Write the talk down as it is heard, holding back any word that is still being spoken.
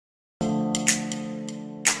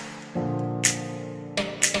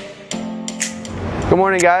Good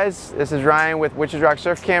morning, guys. This is Ryan with Witches Rock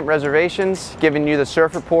Surf Camp Reservations, giving you the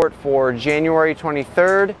surf report for January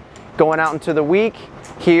 23rd, going out into the week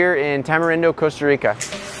here in Tamarindo, Costa Rica.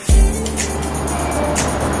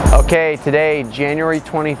 Okay, today, January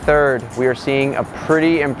 23rd, we are seeing a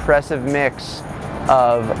pretty impressive mix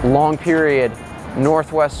of long period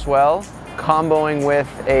northwest swell comboing with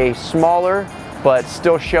a smaller but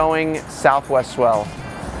still showing southwest swell.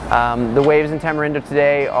 The waves in Tamarindo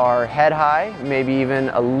today are head high, maybe even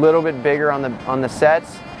a little bit bigger on the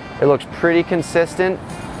sets. It looks pretty consistent,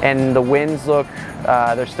 and the winds look,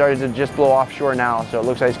 they're starting to just blow offshore now, so it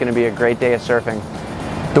looks like it's going to be a great day of surfing.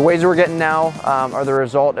 The waves that we're getting now are the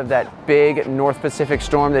result of that big North Pacific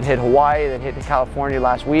storm that hit Hawaii, that hit California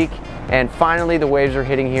last week, and finally the waves are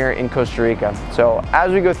hitting here in Costa Rica. So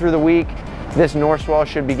as we go through the week, this north swell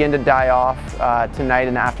should begin to die off tonight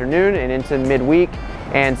in the afternoon and into midweek.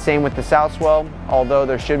 And same with the south swell, although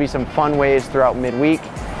there should be some fun waves throughout midweek.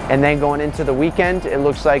 And then going into the weekend, it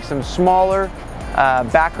looks like some smaller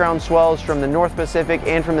background swells from the North Pacific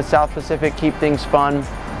and from the South Pacific keep things fun,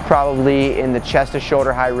 probably in the chest to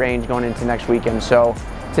shoulder high range going into next weekend. So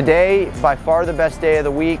today, by far the best day of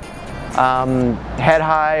the week. Head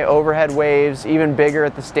high, overhead waves, even bigger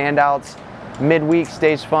at the standouts. Midweek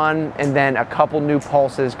stays fun, and then a couple new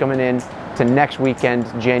pulses coming in to next weekend,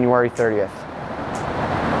 January 30th.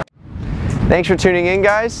 Thanks for tuning in,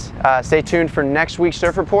 guys. Stay tuned for next week's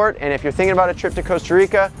surf report, and if you're thinking about a trip to Costa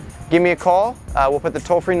Rica, give me a call. We'll put the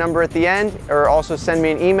toll-free number at the end, or also send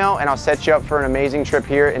me an email and I'll set you up for an amazing trip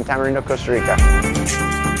here in Tamarindo, Costa Rica.